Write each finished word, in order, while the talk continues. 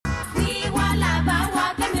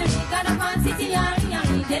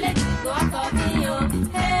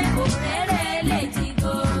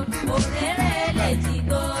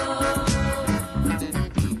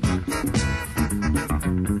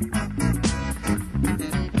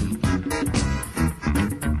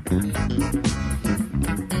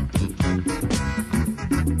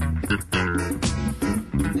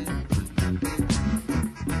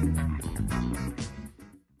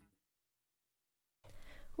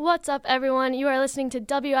What's up, everyone? You are listening to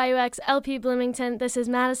WIUX LP Bloomington. This is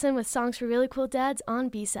Madison with Songs for Really Cool Dads on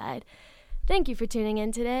B-Side. Thank you for tuning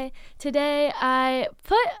in today. Today, I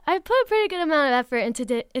put a pretty good amount of effort into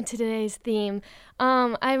today's theme.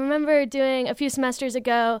 I remember doing a few semesters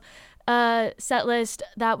ago a set list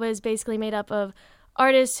that was basically made up of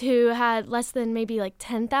artists who had less than maybe like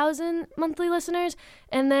 10,000 monthly listeners.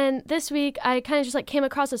 And then this week, I kind of just came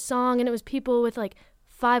across a song, and it was people with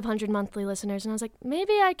 500 monthly listeners, and I was like,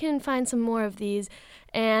 maybe I can find some more of these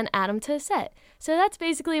and add them to a set. So that's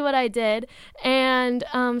basically what I did. And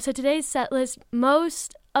so today's set list,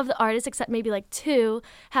 most of the artists, except maybe two,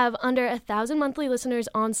 have under 1,000 monthly listeners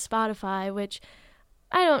on Spotify, which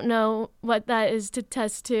I don't know what that is to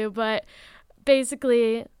test to, but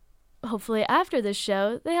basically, hopefully after this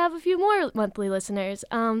show, they have a few more monthly listeners.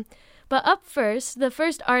 But up first, the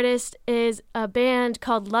first artist is a band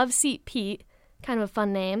called Love Seat Pete. Kind of a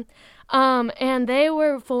fun name. And they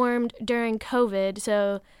were formed during COVID,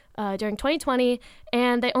 so during 2020,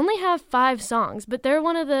 and they only have 5 songs, but they're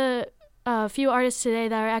one of the few artists today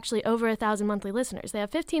that are actually over 1,000 monthly listeners. They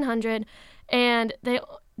have 1,500, and they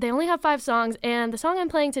only have 5 songs, and the song I'm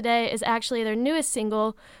playing today is actually their newest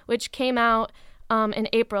single, which came out in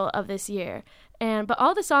April of this year. But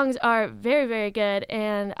all the songs are very, very good,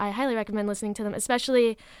 and I highly recommend listening to them,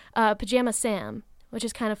 especially Pajama Sam, which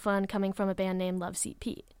is kind of fun coming from a band named Love Seat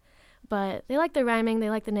Pete. But they like the rhyming, they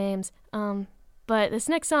like the names. But this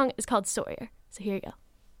next song is called Sawyer. So here you go.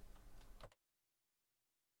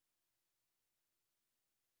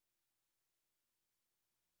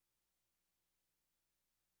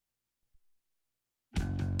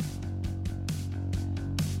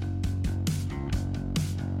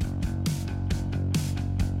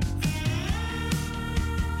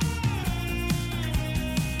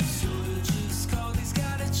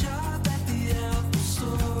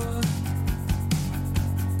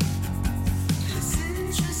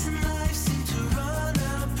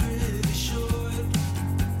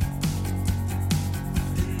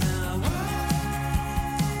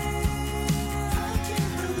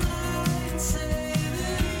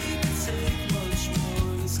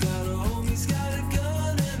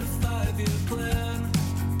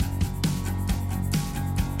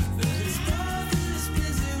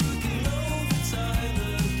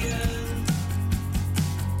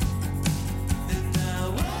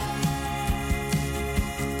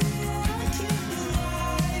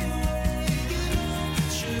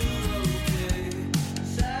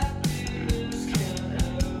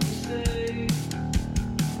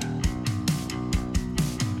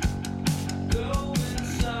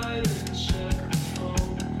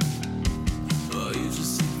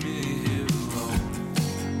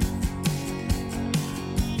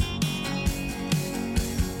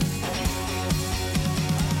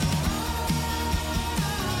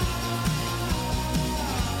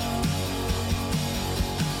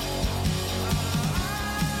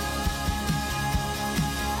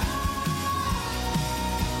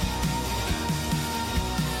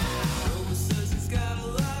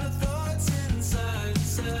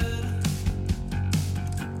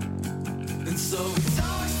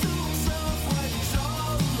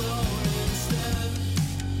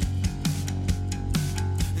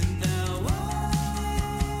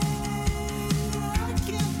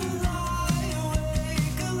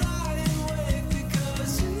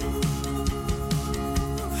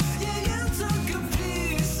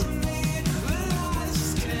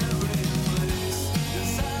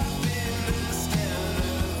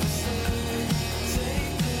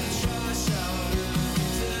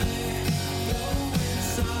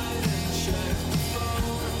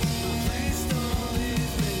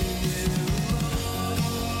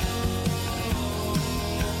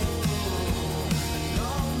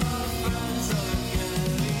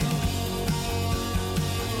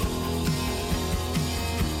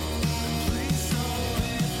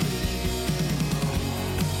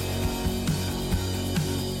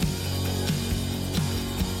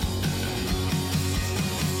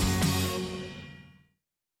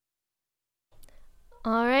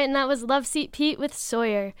 All right, and that was Love Seat Pete with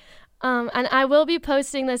Sawyer. And I will be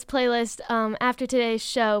posting this playlist after today's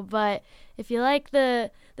show, but if you like the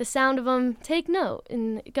sound of them, take note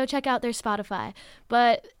and go check out their Spotify.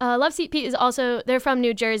 But Love Seat Pete is also, they're from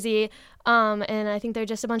New Jersey, and I think they're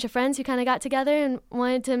just a bunch of friends who kind of got together and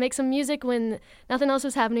wanted to make some music when nothing else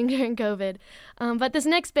was happening during COVID. But this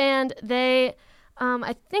next band, they...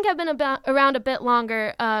 I think I've been around a bit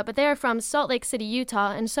longer, but they are from Salt Lake City,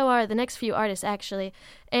 Utah, and so are the next few artists, actually.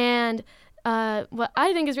 And what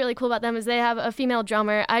I think is really cool about them is they have a female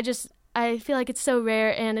drummer. I feel like it's so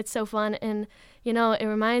rare and it's so fun, and it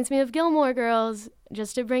reminds me of Gilmore Girls,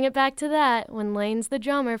 just to bring it back to that, when Lane's the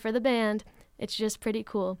drummer for the band. It's just pretty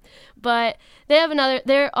cool. But they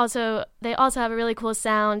also have a really cool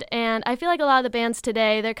sound, and I feel like a lot of the bands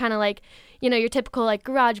today, they're kind of like, your typical like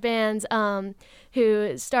garage bands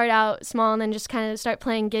who start out small and then just kind of start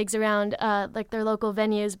playing gigs around like their local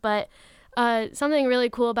venues. But something really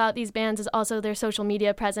cool about these bands is also their social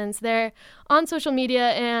media presence. They're on social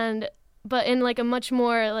media but in like a much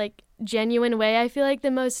more like genuine way, I feel like,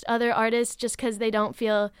 than most other artists, just because they don't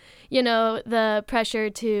feel, the pressure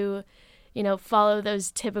to, follow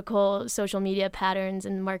those typical social media patterns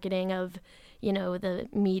and marketing of, the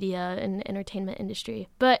media and entertainment industry.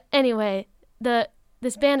 But anyway,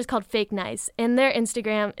 this band is called Fake Nice, and their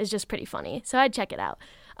Instagram is just pretty funny, so I'd check it out.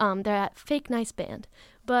 They're at Fake Nice Band.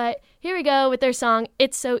 But here we go with their song,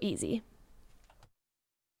 It's So Easy.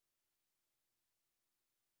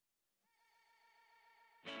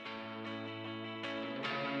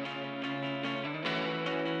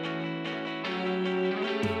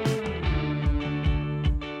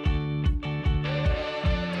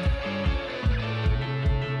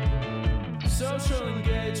 Social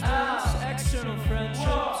engagements, external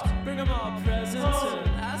friendships, bring them all presents and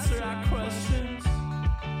answer our questions.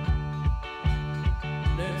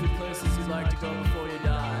 Name 3 places you'd like to go before you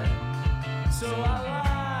die. So I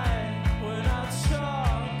lie when I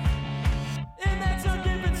talk. It makes no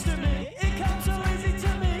difference to me, it comes so easy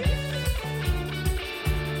to me.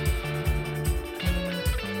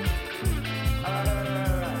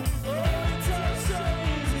 Alright. Oh, it's all so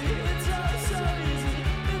easy, it's all so easy,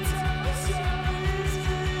 it's all so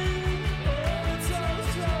easy. Oh, it's all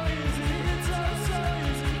so easy, it's all so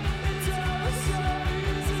easy, it's all so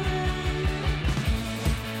easy.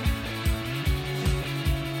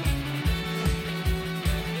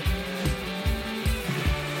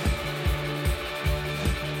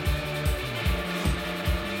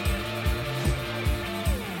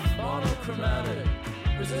 Monochromatic,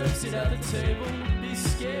 reserve seat at the table. Be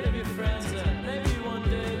scared of your friends and maybe one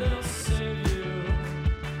day they'll save you.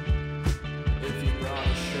 If you brought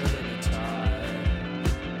a shirt and a tie.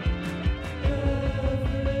 Everyone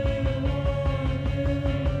you love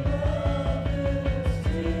is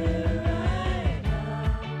here right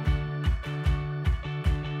now.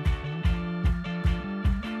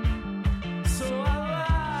 So I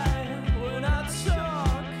lie when I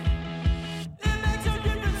talk. It makes no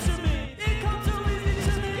difference to me, it comes so easy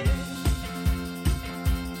to me.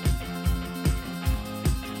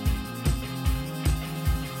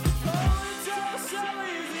 Oh, it's all so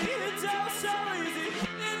easy, it's all so easy,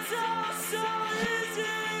 it's all so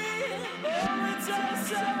easy. Oh, it's all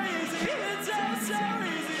so easy, it's all so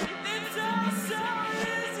easy, it's all so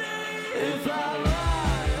easy. If I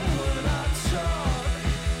lie when I talk,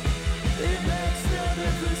 it makes no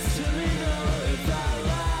difference to me, no. If I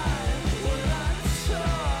lie when I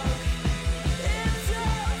talk, it's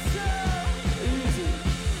all so easy.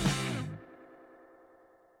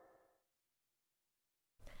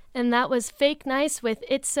 And that was Fake Nice with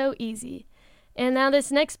It's So Easy. And now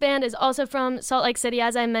this next band is also from Salt Lake City,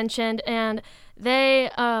 as I mentioned, and they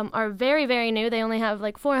are very, very new. They only have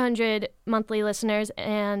like 400 monthly listeners,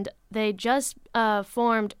 and they just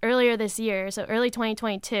formed earlier this year, so early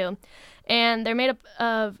 2022. And they're made up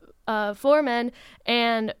of 4 men,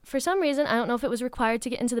 and for some reason, I don't know if it was required to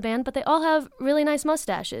get into the band, but they all have really nice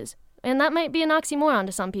mustaches. And that might be an oxymoron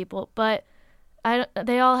to some people, but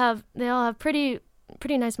they all have pretty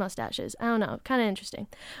nice mustaches. I don't know, kind of interesting.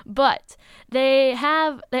 But they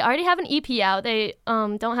already have an EP out. They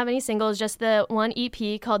don't have any singles, just the one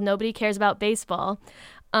EP called Nobody Cares About Baseball,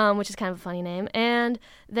 which is kind of a funny name. And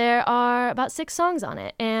there are about 6 songs on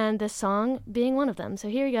it, and this song being one of them. So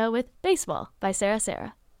here we go with Baseball by Sarah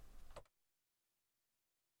Sarah.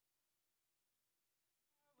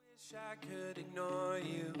 Wish I could ignore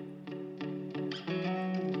you,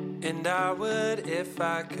 and I would if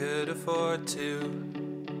I could afford to.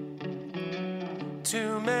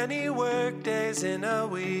 Too many work days in a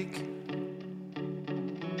week,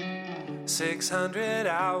 600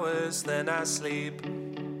 hours, then I sleep.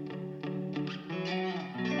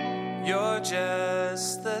 You're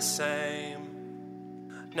just the same,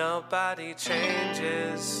 nobody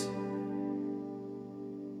changes.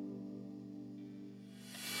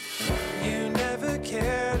 You never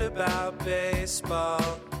cared about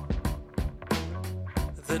baseball.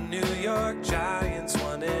 The New York Giants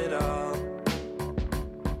won it all.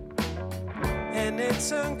 And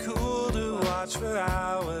it's uncool to watch for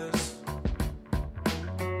hours.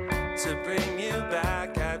 To bring you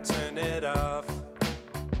back, I turn it off.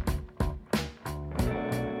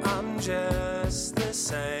 I'm just the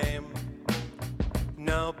same,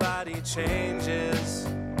 nobody nobody changes.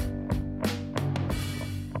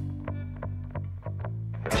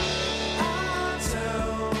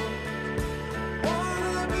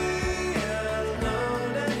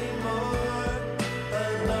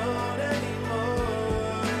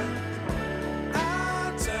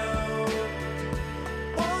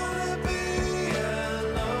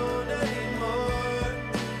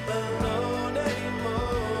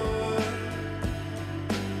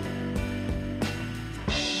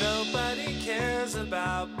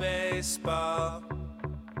 About baseball,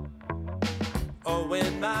 or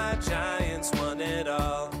when my Giants won it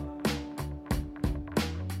all.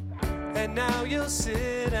 And now you'll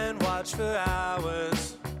sit and watch for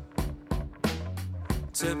hours.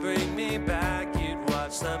 To bring me back, you'd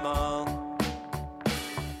watch them all.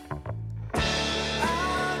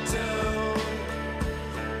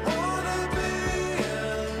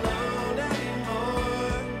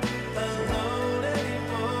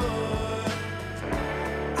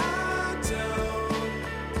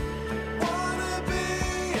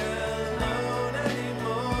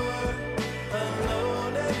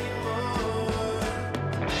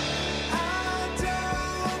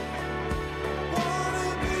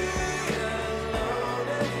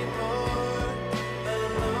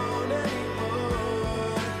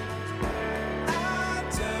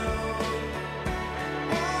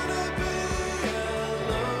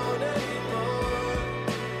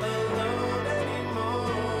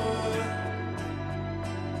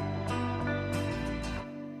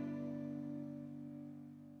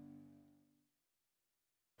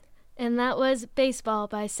 And that was Baseball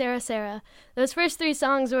by Sarah Sarah. Those first three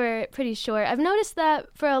songs were pretty short. I've noticed that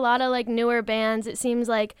for a lot of like newer bands, it seems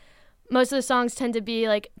like most of the songs tend to be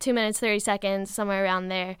like 2 minutes, 30 seconds, somewhere around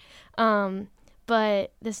there.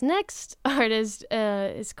 But this next artist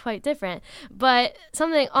is quite different. But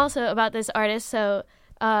something also about this artist, so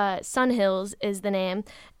Sun Hills is the name,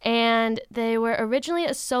 and they were originally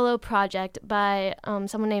a solo project by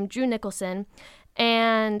someone named Drew Nicholson,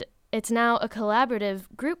 and it's now a collaborative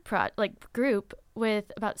group with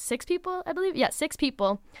about 6 people, I believe. Yeah, 6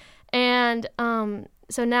 people. And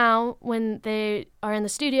so now when they are in the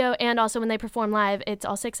studio and also when they perform live, it's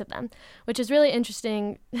all 6 of them, which is really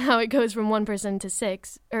interesting how it goes from 1 person to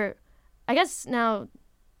 6. Or I guess now,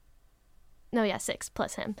 no, yeah, 6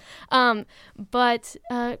 plus him. But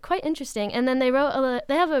quite interesting. And then they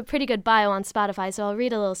have a pretty good bio on Spotify, so I'll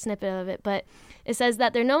read a little snippet of it. But it says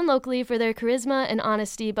that they're known locally for their charisma and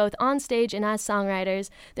honesty, both on stage and as songwriters.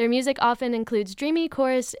 Their music often includes dreamy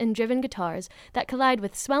chorus and driven guitars that collide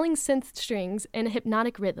with swelling synth strings and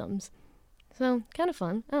hypnotic rhythms. So, kind of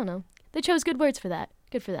fun. I don't know. They chose good words for that.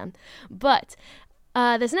 Good for them. But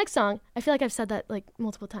this next song, I feel like I've said that like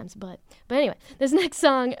multiple times, but anyway, this next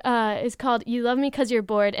song is called You Love Me 'Cause You're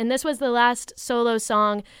Bored, and this was the last solo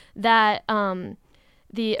song that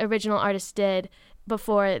the original artist did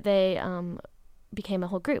before they became a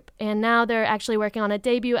whole group. And now they're actually working on a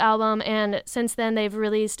debut album, and since then they've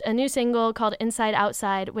released a new single called Inside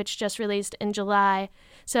Outside, which just released in July.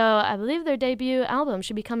 So I believe their debut album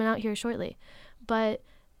should be coming out here shortly. But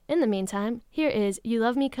in the meantime, here is You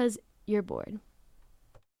Love Me 'Cause You're Bored.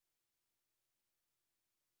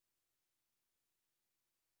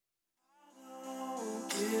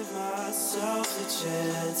 Give myself a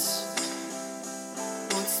chance.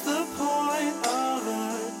 What's the point of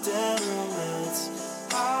a dead romance?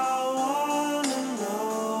 I wanna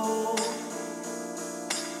know.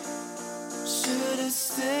 Should it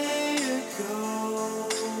stay or go?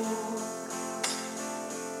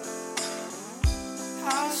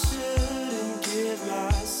 I shouldn't give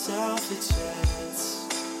myself a chance.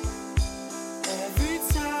 Every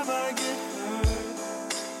time I get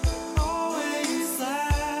hurt, always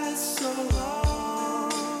lasts so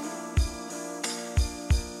long.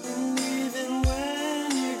 And even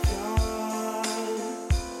when you're gone,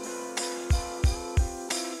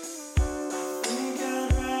 I think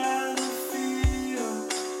I'd rather feel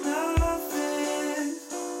nothing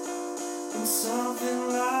than something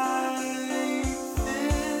like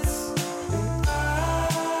this. And I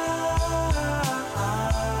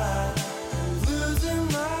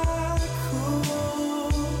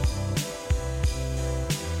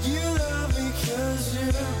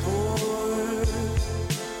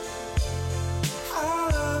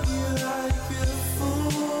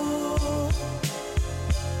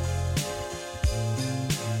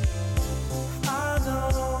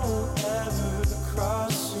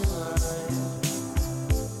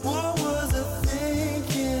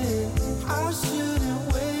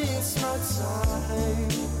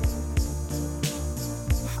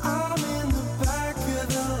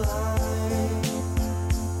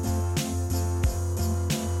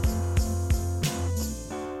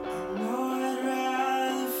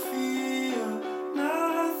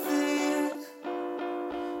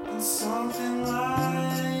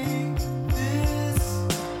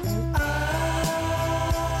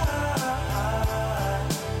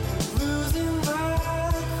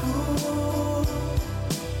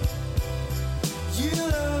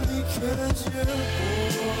 'cause you're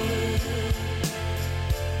bored.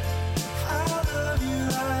 I love you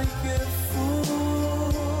like a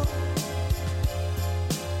fool.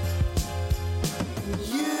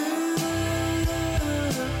 You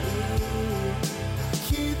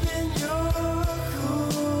keeping your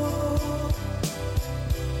cool.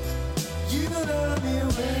 You love me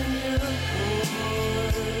when you're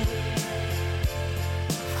bored.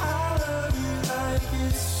 I love you like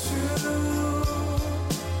it's true.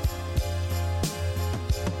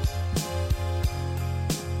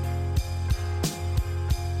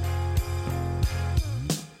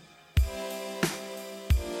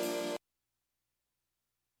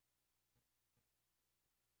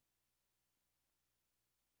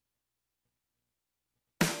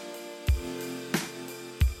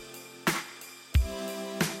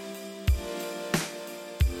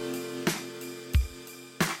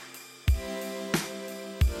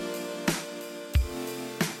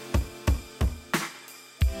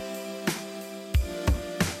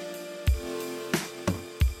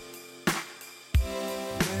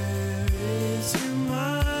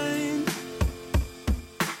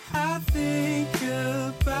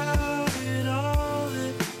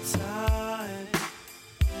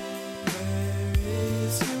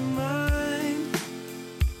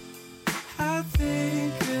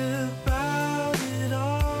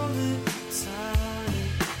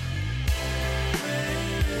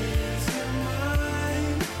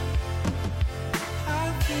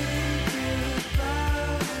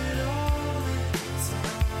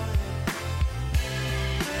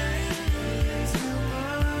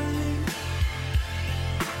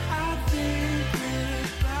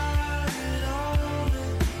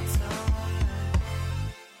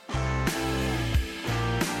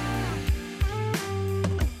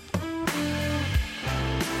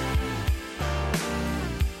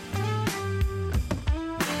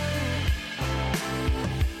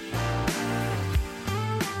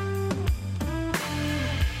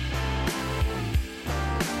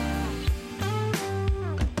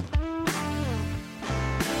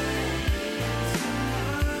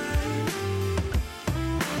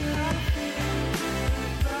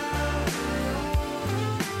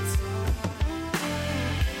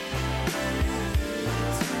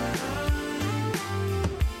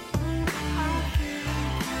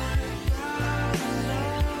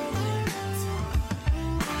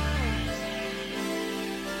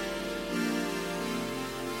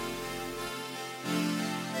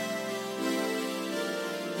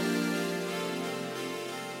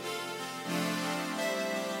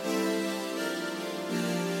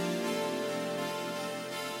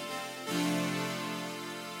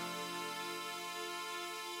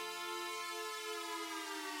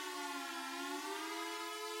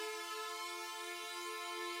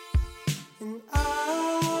 And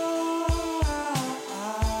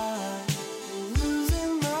I'm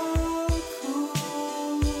losing my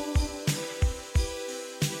cool.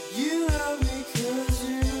 You love me 'cause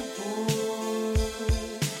you're bored.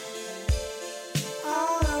 I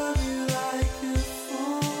love you like a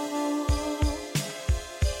fool.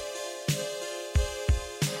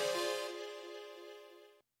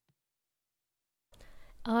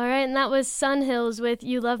 All right, and that was Sun Hills with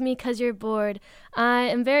You Love Me 'Cause You're Bored. I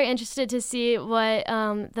am very interested to see what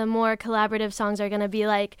the more collaborative songs are going to be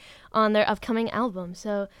like on their upcoming album.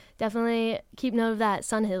 So definitely keep note of that,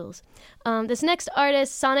 Sun Hills. This next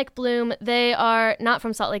artist, Sonic Bloom, they are not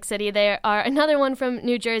from Salt Lake City. They are another one from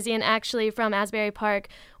New Jersey and actually from Asbury Park,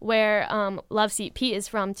 where Love Seat Pete is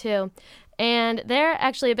from too. And they're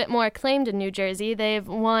actually a bit more acclaimed in New Jersey. They've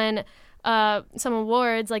won some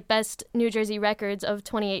awards like Best New Jersey Records of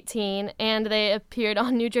 2018, and they appeared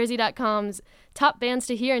on NewJersey.com's Top Bands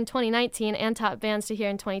to Hear in 2019 and Top Bands to Hear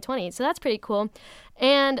in 2020. So that's pretty cool.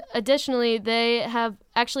 And additionally, they have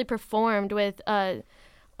actually performed with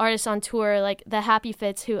artists on tour like the Happy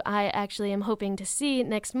Fits, who I actually am hoping to see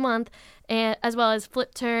next month, and as well as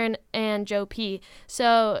Flip Turn and Joe P.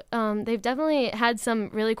 So they've definitely had some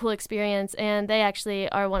really cool experience, and they actually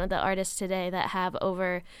are one of the artists today that have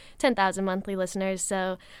over 10,000 monthly listeners.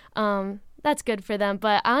 So that's good for them.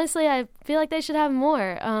 But honestly, I feel like they should have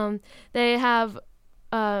more. They have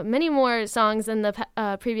many more songs than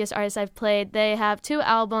the previous artists I've played. They have 2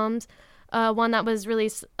 albums. One that was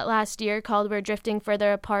released last year called We're Drifting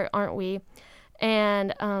Further Apart, Aren't We?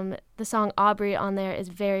 And the song Aubrey on there is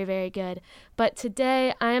very, very good. But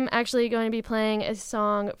today I'm actually going to be playing a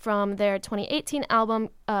song from their 2018 album.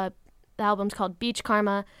 The album's called Beach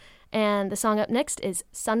Karma, and the song up next is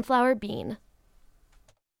Sunflower Bean.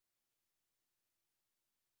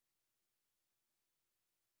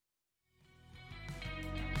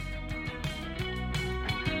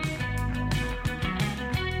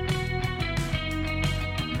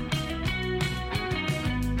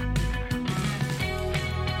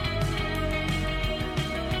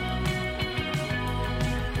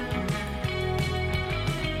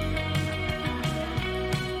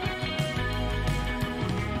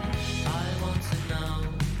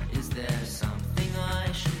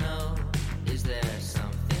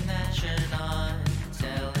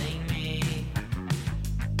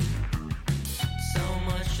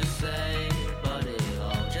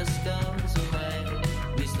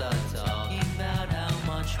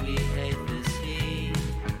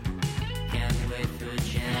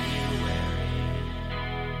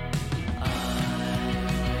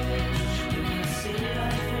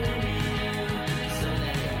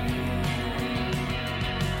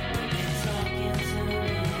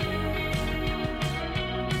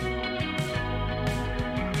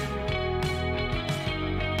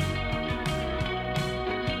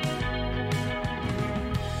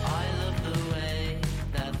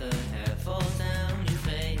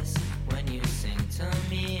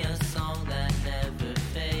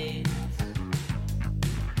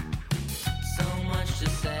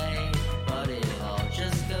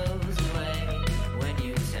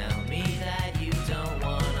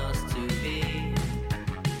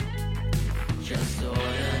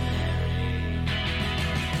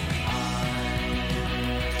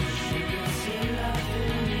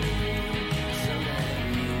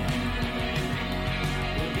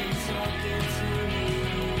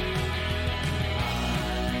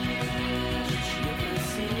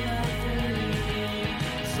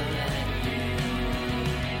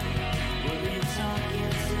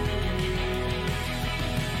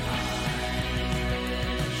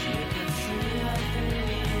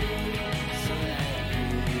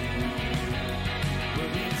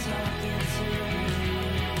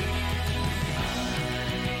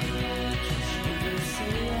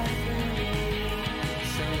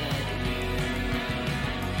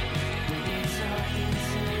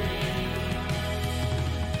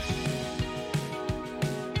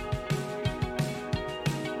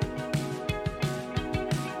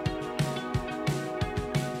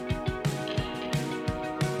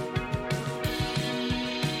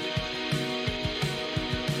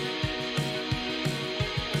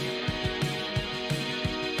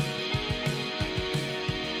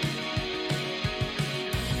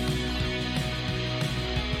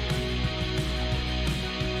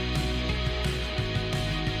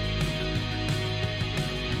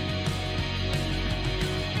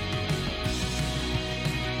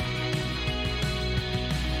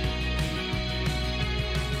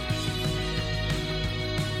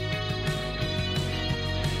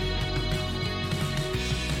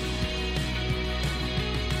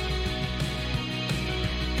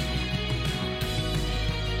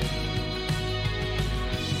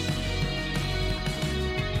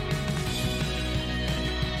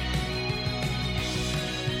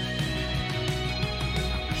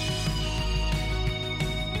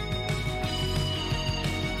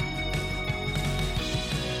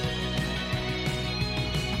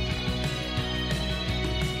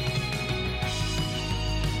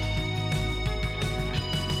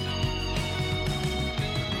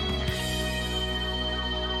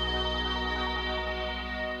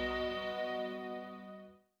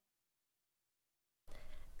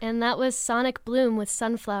 And that was Sonic Bloom with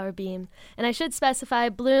Sunflower Beam. And I should specify,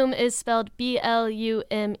 Bloom is spelled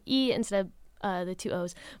B-L-U-M-E instead of the two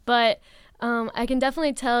O's. But I can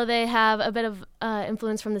definitely tell they have a bit of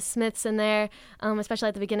influence from the Smiths in there, especially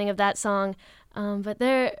at the beginning of that song. But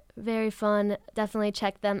they're very fun. Definitely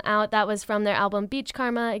check them out. That was from their album Beach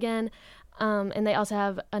Karma again. And they also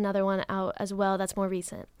have another one out as well that's more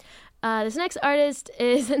recent. This next artist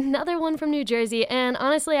is another one from New Jersey. And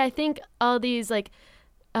honestly, I think all these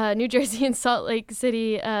New Jersey and Salt Lake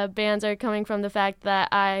City bands are coming from the fact that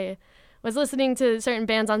I was listening to certain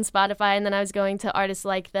bands on Spotify and then I was going to artists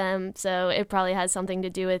like them, so it probably has something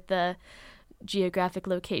to do with the geographic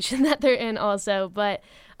location that they're in also. But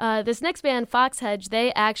this next band, Foxhedge,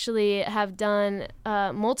 they actually have done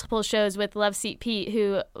multiple shows with Love Seat Pete,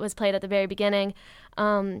 who was played at the very beginning.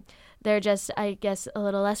 They're just, I guess, a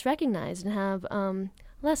little less recognized and have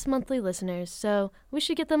less monthly listeners, so we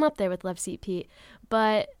should get them up there with Love Seat Pete.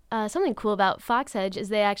 But something cool about Foxhedge is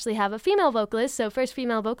they actually have a female vocalist, so first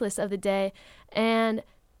female vocalist of the day, and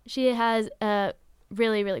she has a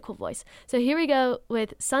really, really cool voice. So here we go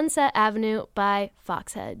with Sunset Avenue by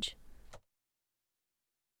Foxhedge.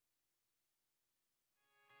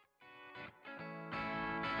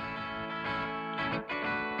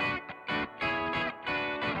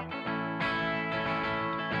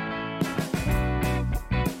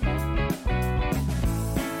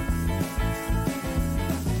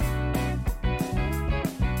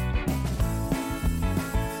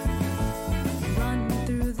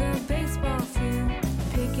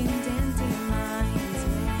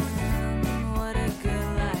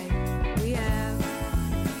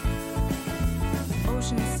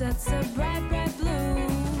 Sets a bright, bright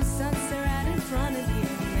blue sunset right in front of you,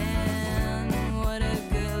 man. What a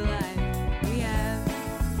good life we have.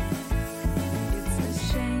 It's a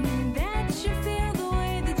shame that you feel the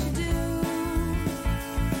way that you do,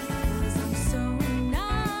 'cause I'm so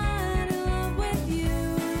not in love with you.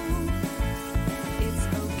 It's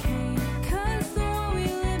okay, 'cause the world we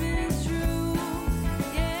live in is true.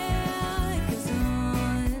 Yeah, it goes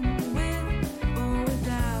on with or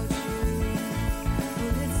without you.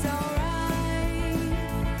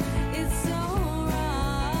 It's alright,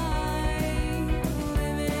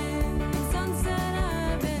 living in Sunset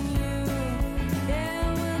Avenue. Yeah,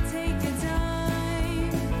 we'll take your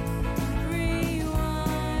time, rewind.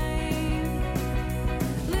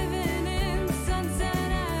 Living in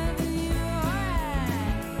Sunset Avenue,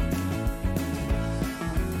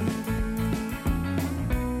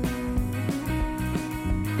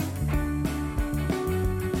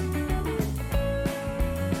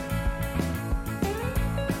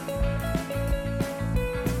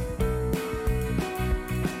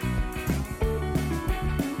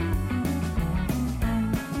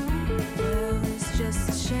 well, it's just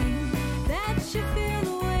a shame that you feel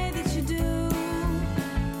the way that you do,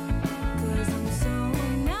 'cause I'm so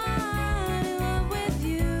not in love with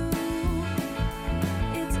you.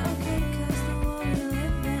 It's okay, 'cause the world we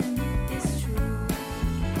live in is true.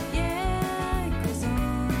 Yeah, it goes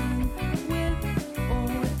on with or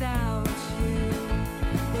without you.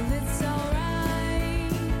 Well, it's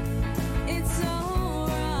alright,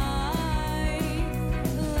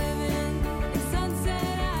 living in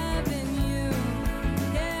Sunset Avenue.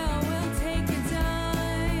 Yeah, we'll take your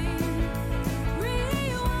time,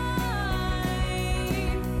 rewind.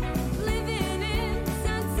 Living in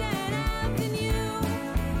Sunset Avenue.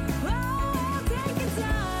 Oh, we'll take your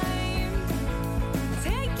time,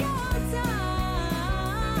 take your time.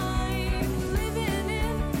 Living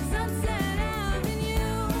in Sunset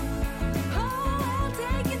Avenue. Oh, we'll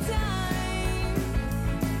take your time,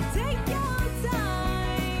 take your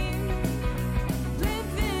time.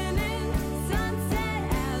 Living in Sunset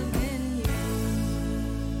Avenue.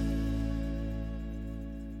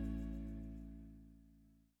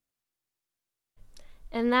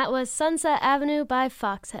 And that was Sunset Avenue by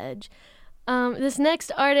Foxhedge. This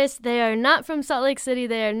next artist, they are not from Salt Lake City,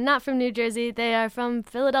 they are not from New Jersey, they are from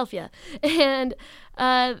Philadelphia. And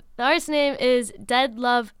the artist's name is Dead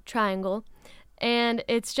Love Triangle. And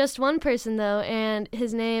it's just one person, though, and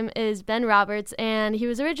his name is Ben Roberts. And he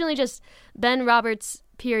was originally just Ben Roberts,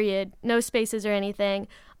 period, no spaces or anything,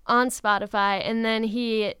 on Spotify. And then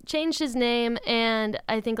he changed his name and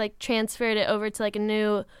I think, transferred it over to, a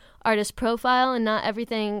new artist profile, and not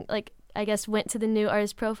everything, I guess, went to the new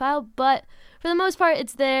artist profile. But for the most part,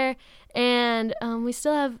 it's there, and we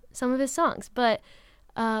still have some of his songs. But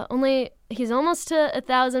he's almost to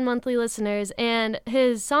 1,000 monthly listeners, and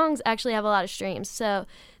his songs actually have a lot of streams. So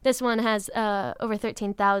this one has over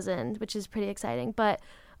 13,000, which is pretty exciting. But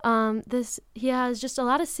he has just a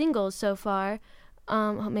lot of singles so far.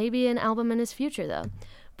 Maybe an album in his future, though.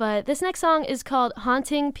 But this next song is called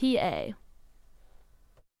Haunting PA.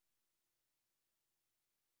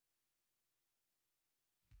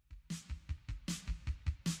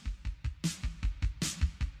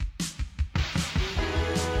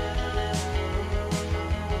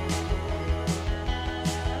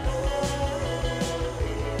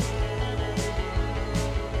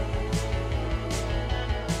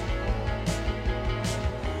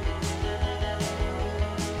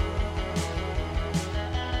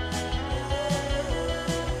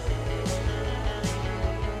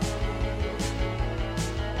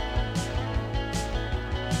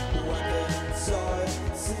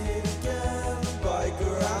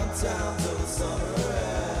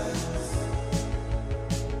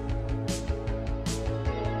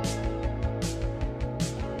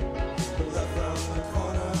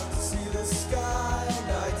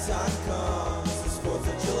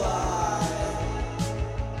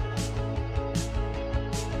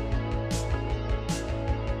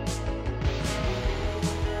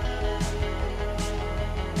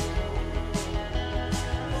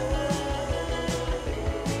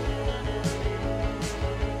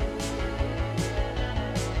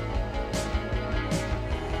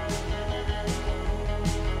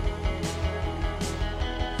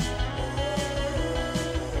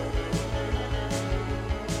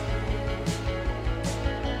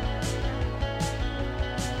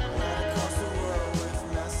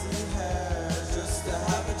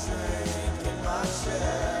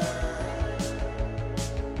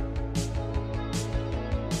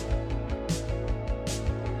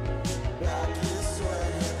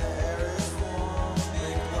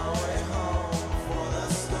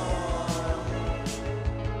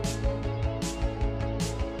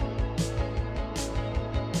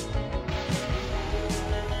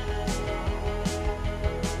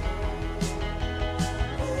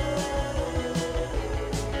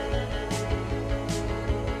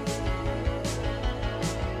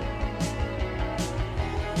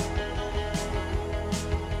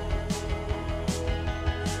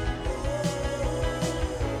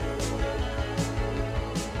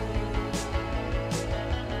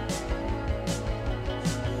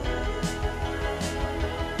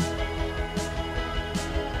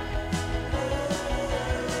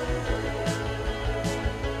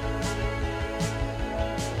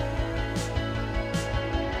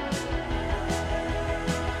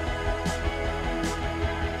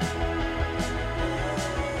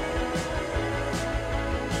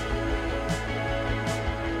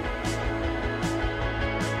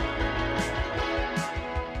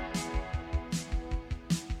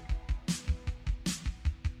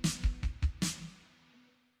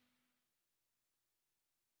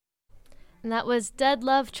 And that was Dead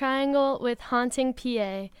Love Triangle with Haunting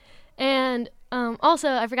PA. And also,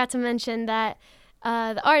 I forgot to mention that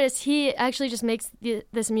the artist, he actually just makes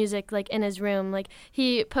this music like in his room. Like,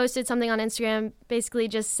 he posted something on Instagram basically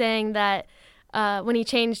just saying that when he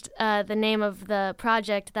changed the name of the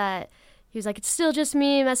project, that he was like, it's still just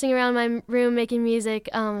me messing around in my room making music.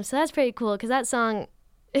 So that's pretty cool, because that song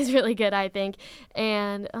is really good, I think.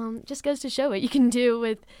 And just goes to show what you can do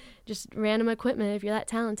with just random equipment if you're that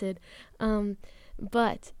talented.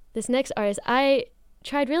 But this next artist, I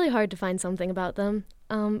tried really hard to find something about them,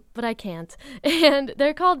 but I can't. And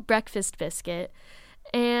they're called Breakfast Biscuit.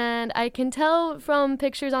 And I can tell from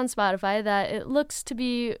pictures on Spotify that it looks to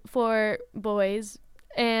be for boys.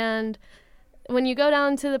 And when you go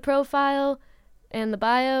down to the profile and the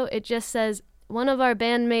bio, it just says, one of our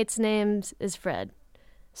bandmates' names is Fred.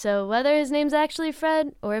 So whether his name's actually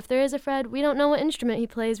Fred, or if there is a Fred, we don't know what instrument he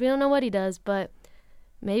plays, we don't know what he does, but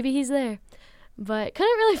maybe he's there. But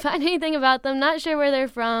couldn't really find anything about them, not sure where they're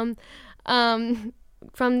from.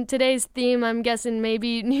 From today's theme, I'm guessing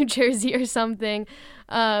maybe New Jersey or something.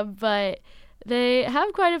 But they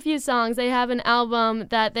have quite a few songs. They have an album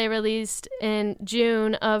that they released in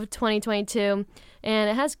June of 2022, and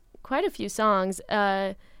it has quite a few songs.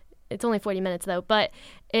 It's only 40 minutes, though, but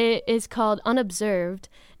it is called Unobserved.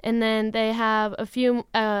 And then they have a few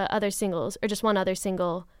other singles, or just one other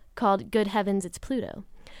single called Good Heavens, It's Pluto.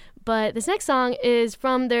 But this next song is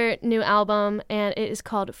from their new album, and it is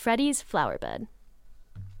called Freddy's Flowerbed.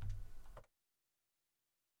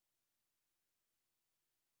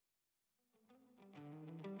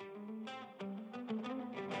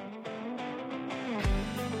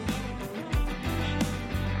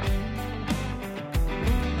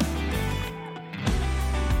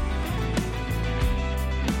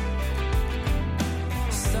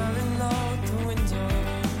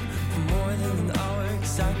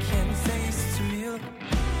 I can't face it's real.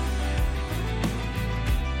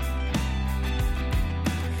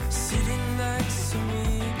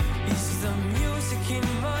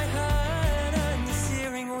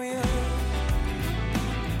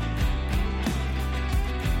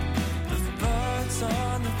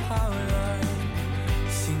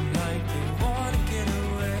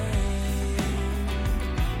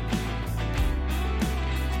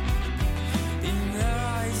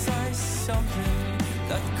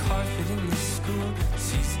 school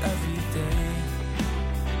seats every day.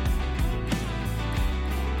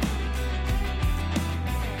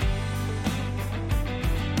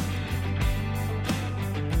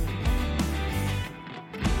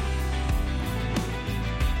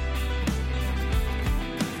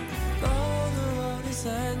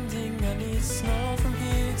 Ending, I need snow from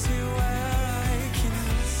here to where I can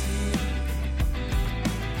see.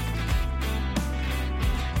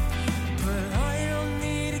 But I don't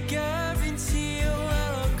need a guarantee of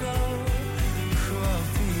where I'll go, who I'll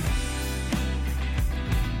be.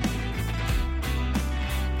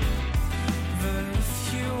 But if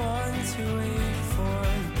you want to wait for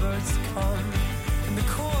the birds to come and the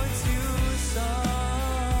chord to song,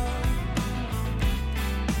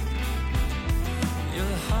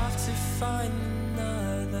 you'll have to find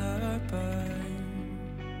another bird.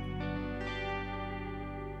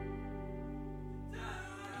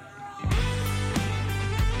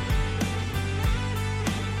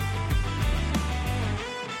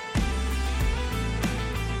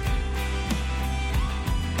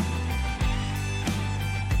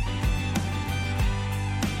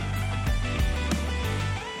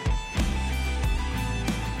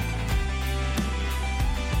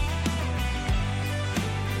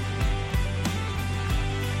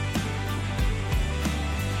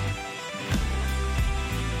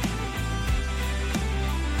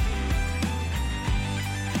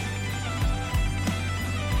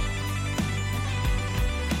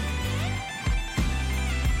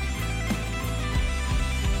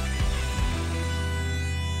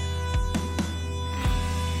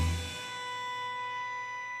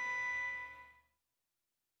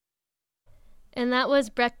 And that was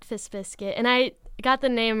Breakfast Biscuit. And I got the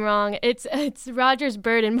name wrong. It's Rogers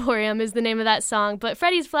Bird Emporium is the name of that song. But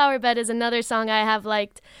Freddie's Flower Bed is another song I have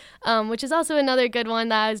liked, which is also another good one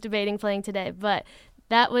that I was debating playing today. But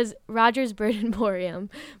that was Rogers Bird Emporium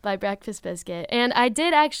by Breakfast Biscuit. And I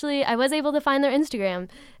was able to find their Instagram.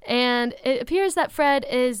 And it appears that Fred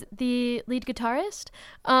is the lead guitarist.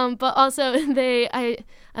 But also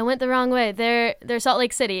I went the wrong way. They're Salt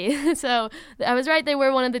Lake City. So I was right, they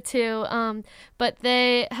were one of the two. But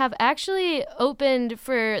they have actually opened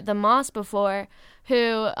for the Moss before,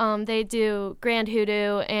 who they do Grand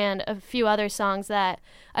Hoodoo and a few other songs that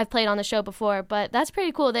I've played on the show before. But that's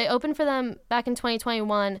pretty cool. They opened for them back in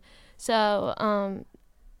 2021. So,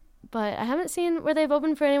 but I haven't seen where they've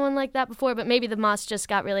opened for anyone like that before, but maybe the Moss just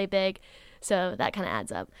got really big. So that kind of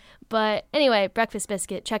adds up. But anyway, Breakfast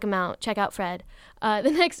Biscuit, check them out. Check out Fred. The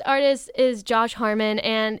next artist is Josh Harmon,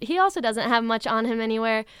 and he also doesn't have much on him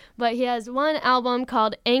anywhere, but he has one album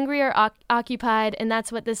called Angry or Occupied, and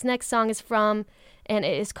that's what this next song is from, and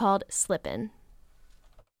it is called Slippin'.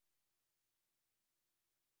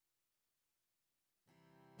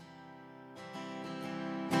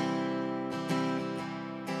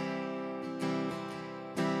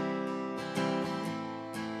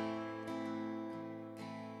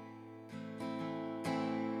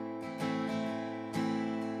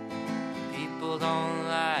 People don't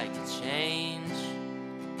like to change.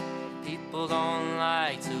 People don't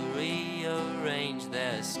like to rearrange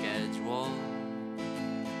their schedule.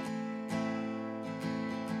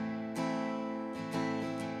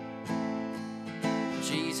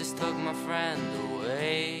 Jesus took my friend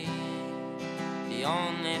away, the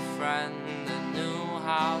only friend that knew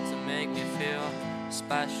how to make me feel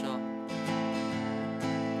special.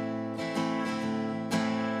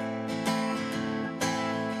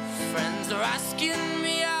 Friends are asking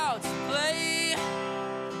me out to play,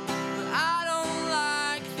 but I don't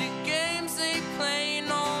like the games they play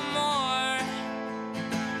no more.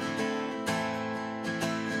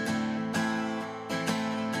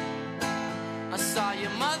 I saw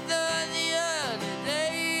your mother the other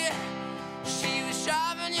day. She was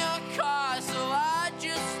driving your car, so I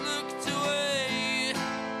just looked away.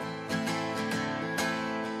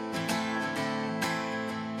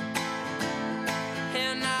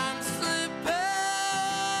 And I'm slipping,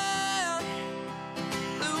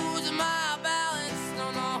 losing my balance,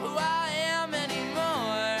 don't know who I am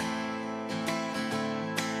anymore.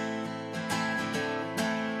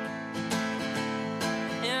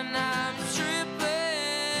 And I'm tripping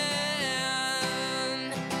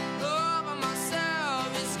over myself,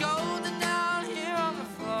 it's golden down here on the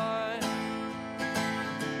floor.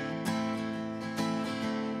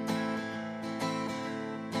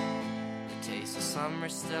 The taste of summer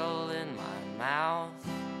still in my mouth,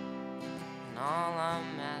 and all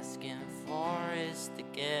I'm asking for is to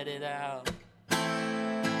get it out. And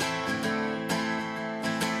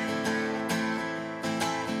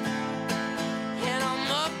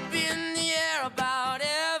I'm up in the air about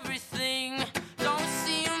everything, don't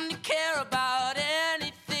seem to care about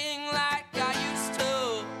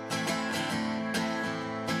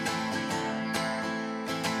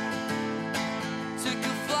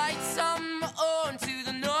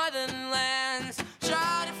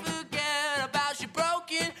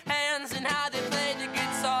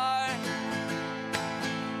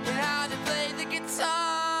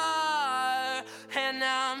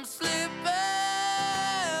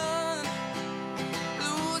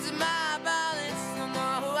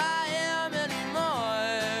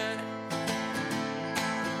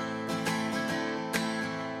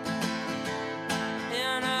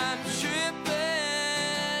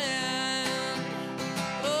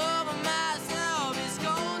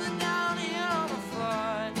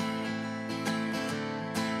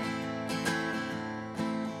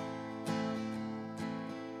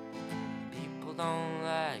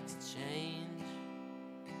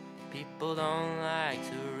People don't like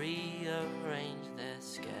to rearrange their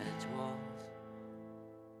schedules.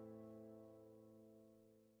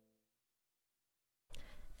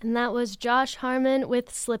 And that was Josh Harmon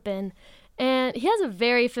with Slippin'. And he has a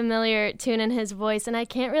very familiar tune in his voice, and I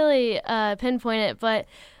can't really pinpoint it, but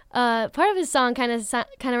part of his song kind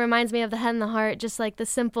of reminds me of The Head and the Heart, just like the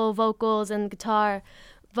simple vocals and guitar.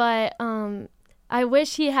 But I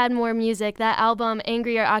wish he had more music. That album,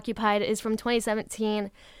 Angry or Occupied, is from 2017,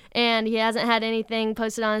 and he hasn't had anything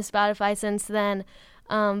posted on his Spotify since then.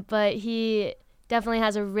 But he definitely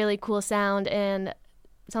has a really cool sound and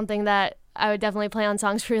something that I would definitely play on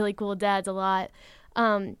Songs for Really Cool Dads a lot.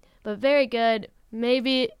 But very good.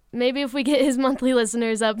 Maybe if we get his monthly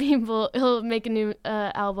listeners up, he'll make a new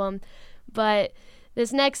album. But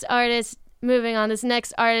this next artist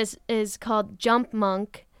is called Jump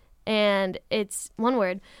Monk, and it's one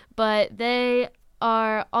word, but they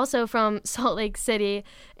are also from Salt Lake City.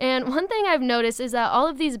 And one thing I've noticed is that all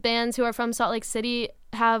of these bands who are from Salt Lake City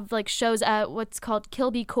have like shows at what's called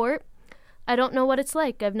Kilby Court. I don't know what it's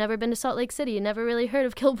like. I've never been to Salt Lake City. Never really heard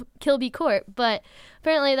of Kilby Court, but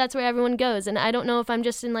apparently that's where everyone goes. And I don't know if I'm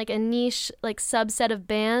just in like a niche like subset of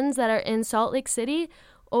bands that are in Salt Lake City,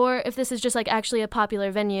 or if this is just like actually a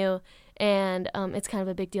popular venue and it's kind of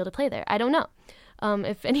a big deal to play there. I don't know.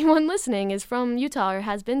 If anyone listening is from Utah or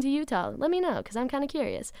has been to Utah, let me know because I'm kind of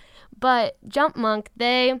curious. But Jump Monk,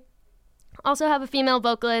 they also have a female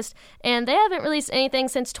vocalist, and they haven't released anything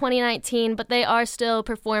since 2019, but they are still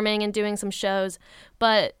performing and doing some shows.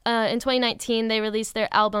 But in 2019, they released their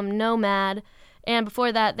album Nomad, and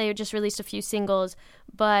before that, they just released a few singles.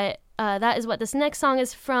 But that is what this next song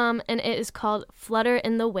is from, and it is called Flutter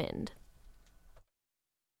in the Wind.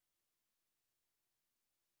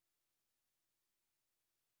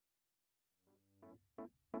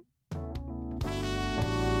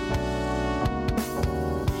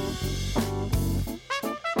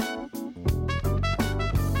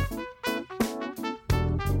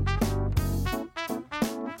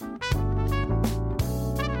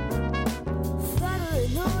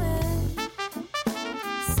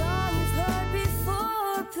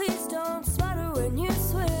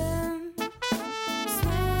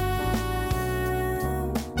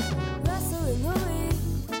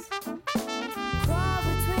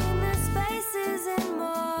 Between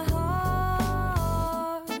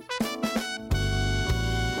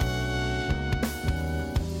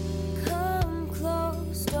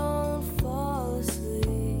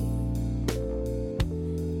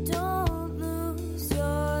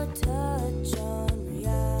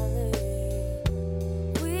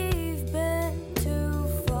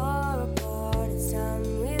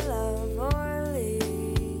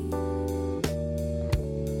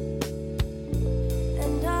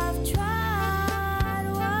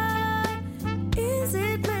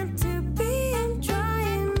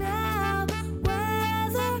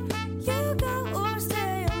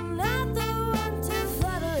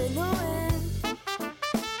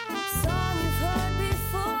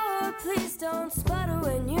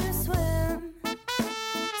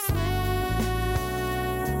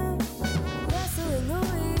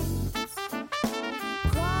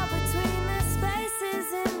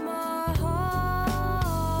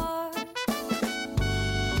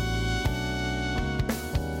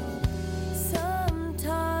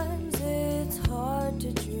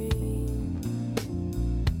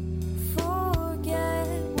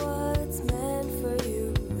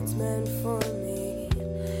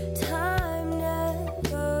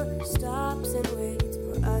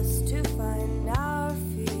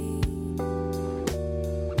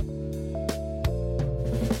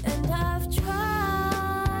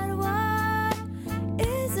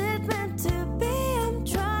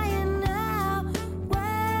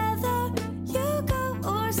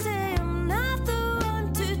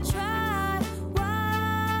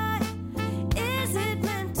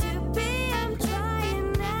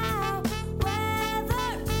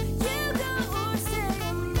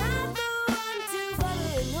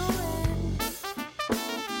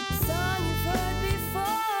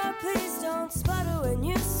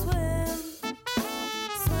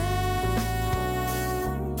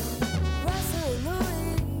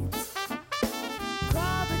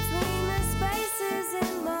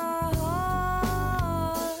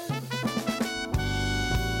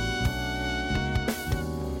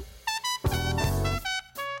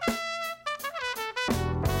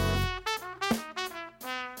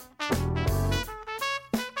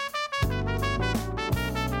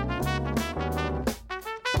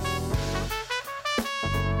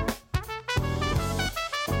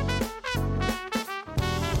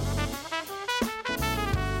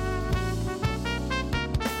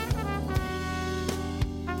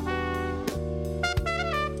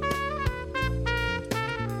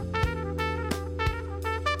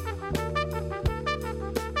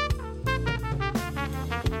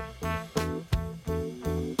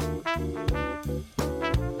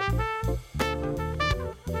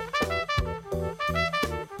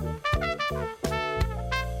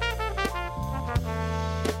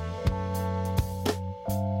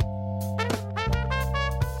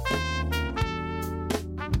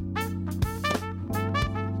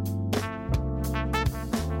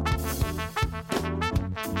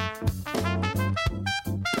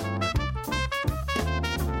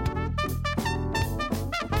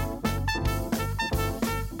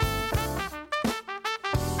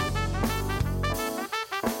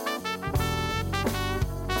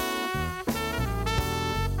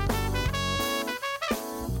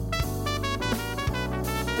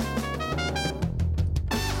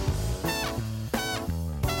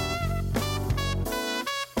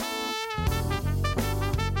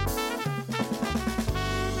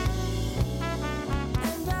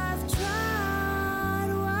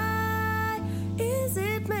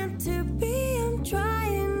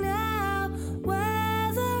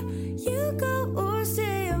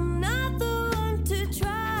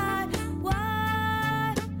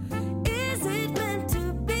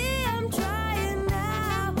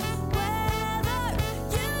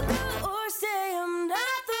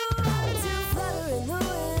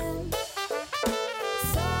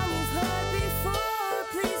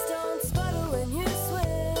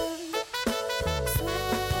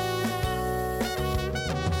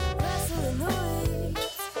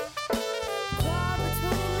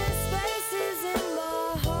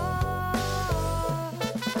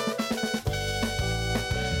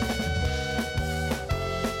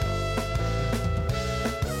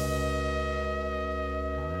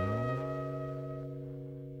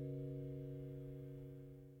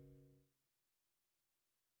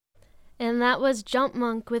And that was Jump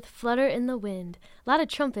Monk with Flutter in the Wind. A lot of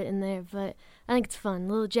trumpet in there, but I think it's fun, a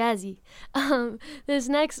little jazzy. This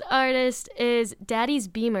next artist is Daddy's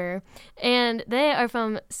Beamer, and they are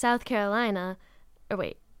from South Carolina. Or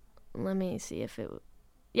wait, let me see if it...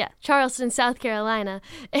 Yeah, Charleston, South Carolina.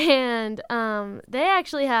 And they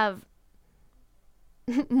actually have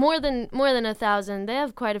more than 1,000. They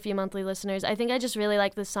have quite a few monthly listeners. I think I just really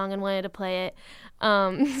like this song and wanted to play it.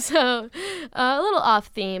 So a little off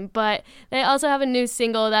theme, but they also have a new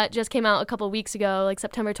single that just came out a couple weeks ago, like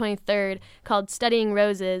September 23rd, called Studying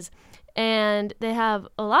Roses. And they have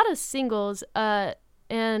a lot of singles,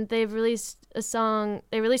 and they've released a song.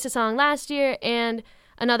 They released a song last year and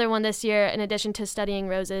another one this year in addition to Studying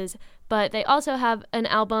Roses. But they also have an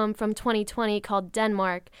album from 2020 called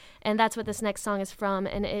Denmark, and that's what this next song is from,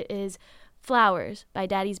 and it is Flowers by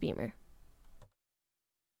Daddy's Beamer.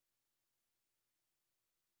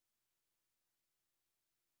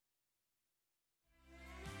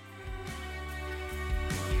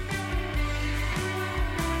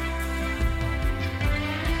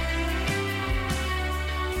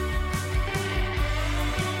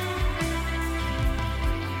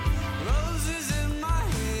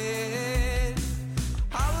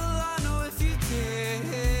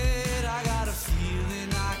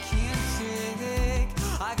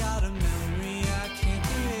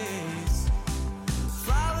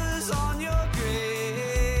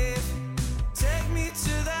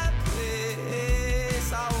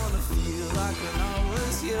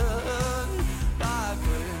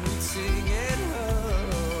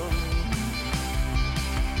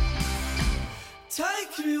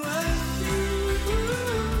 Take me with you,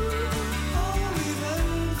 all we've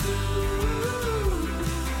been through.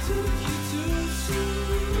 Took you too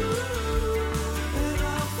soon, and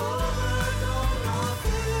I fall back on my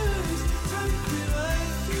face. Take me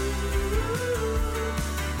with you,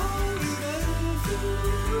 all we've been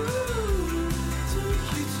through. Took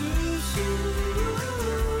you too soon,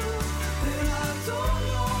 and I don't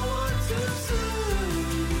know what to say.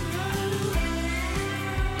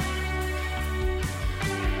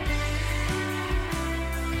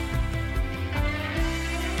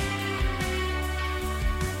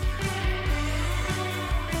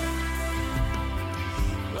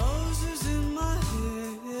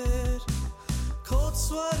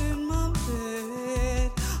 Sweat in my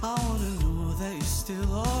bed. I wanna know that you're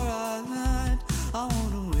still alright. I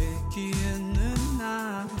wanna wake you in the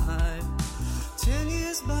night. 10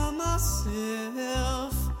 years by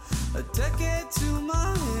myself, a decade to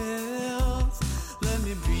my health. Let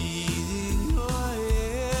me breathe in your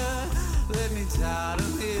air. Let me try to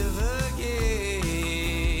live again.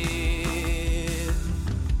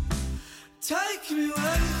 Take me with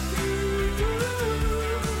you.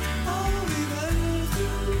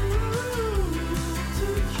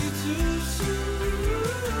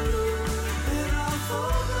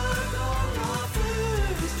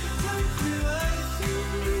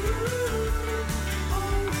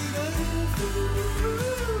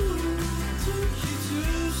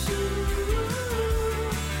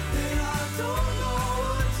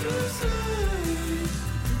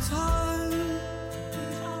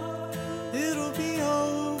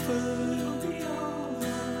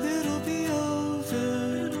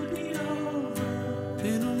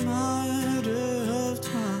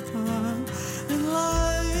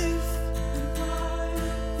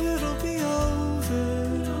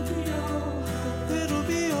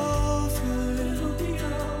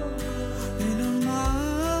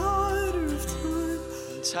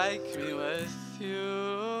 Take me with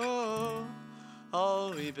you,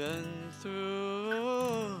 all we've been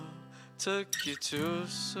through. Took you too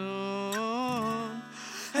soon,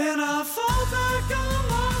 and I fall back on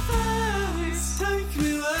my face. Take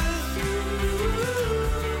me with you,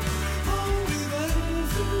 all we've been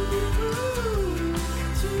through.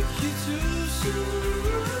 Took you too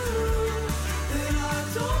soon, and I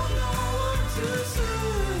don't know what to say.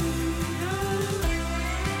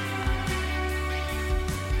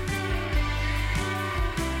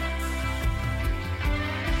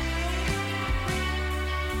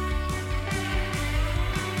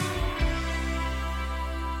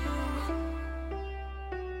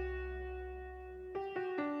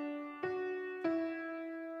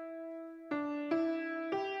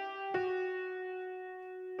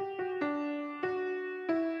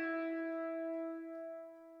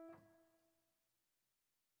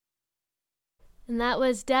 And that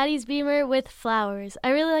was Daddy's Beamer with Flowers. I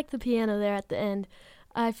really like the piano there at the end.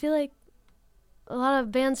 I feel like a lot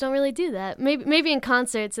of bands don't really do that. Maybe in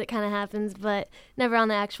concerts it kind of happens, but never on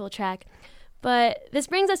the actual track. But this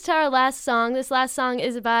brings us to our last song. This last song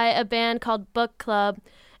is by a band called Book Club,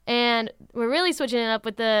 And we're really switching it up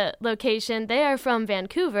with the location. They are from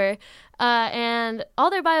Vancouver, and all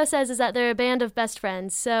their bio says is that they're a band of best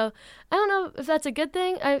friends. So I don't know if that's a good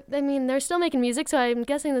thing. I mean, they're still making music, so I'm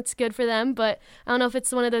guessing that's good for them. But I don't know if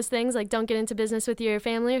it's one of those things like don't get into business with your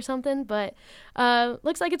family or something. But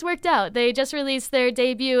looks like it's worked out. They just released their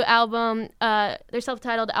debut album, their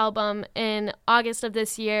self-titled album, in August of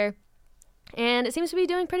this year, and it seems to be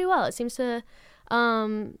doing pretty well. It seems to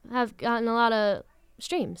have gotten a lot of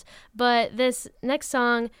streams. But this next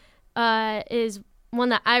song is one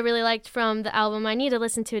that I really liked from the album. I need to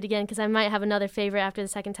listen to it again because I might have another favorite after the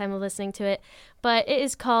second time of listening to it. But it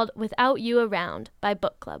is called Without You Around by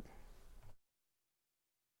Book Club.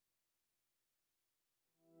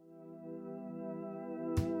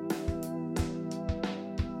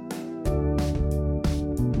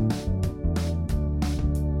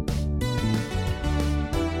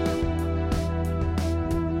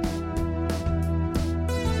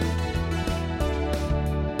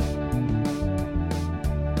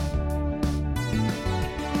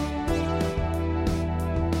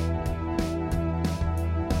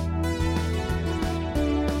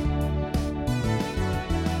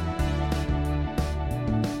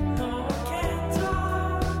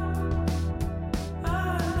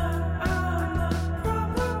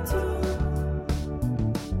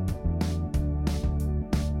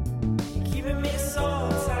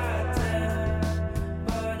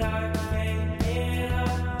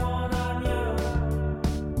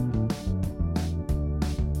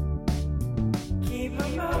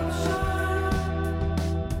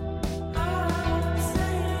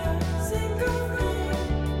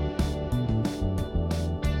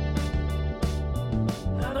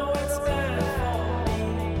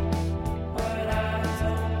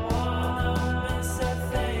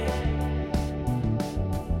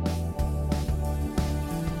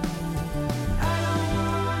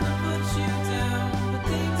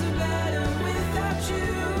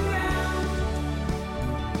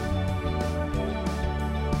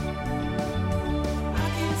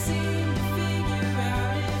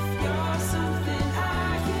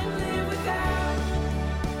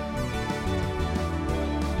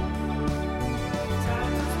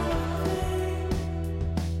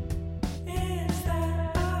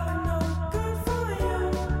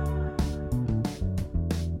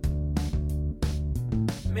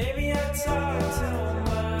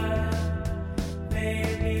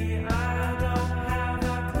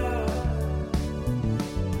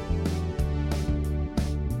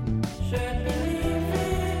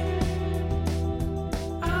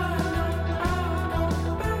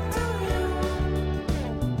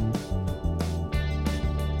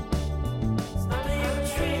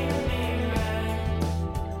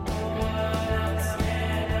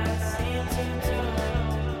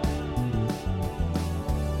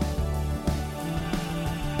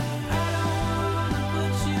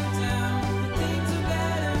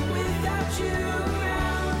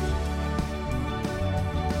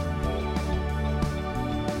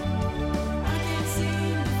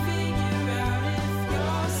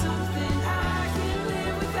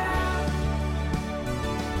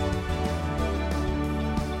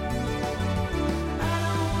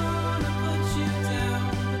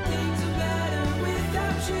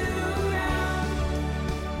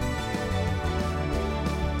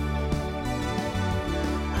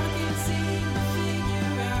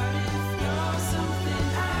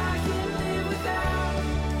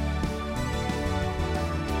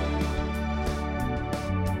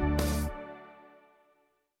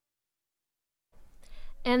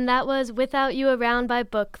 And that was Without You Around by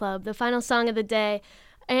Book Club, the final song of the day.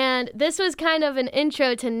 And this was kind of an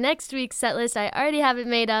intro to next week's set list. I already have it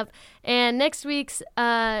made up. And next week's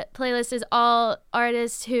playlist is all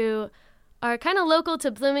artists who are kind of local to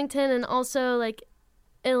Bloomington and also like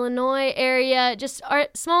Illinois area, just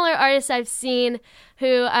smaller artists I've seen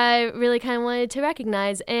who I really kind of wanted to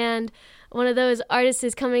recognize. And one of those artists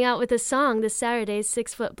is coming out with a song this Saturday,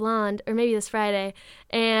 6 Foot Blonde, or maybe this Friday.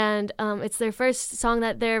 And it's their first song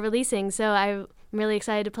that they're releasing. So I'm really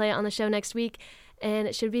excited to play it on the show next week. And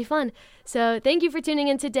it should be fun. So thank you for tuning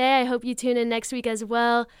in today. I hope you tune in next week as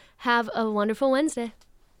well. Have a wonderful Wednesday.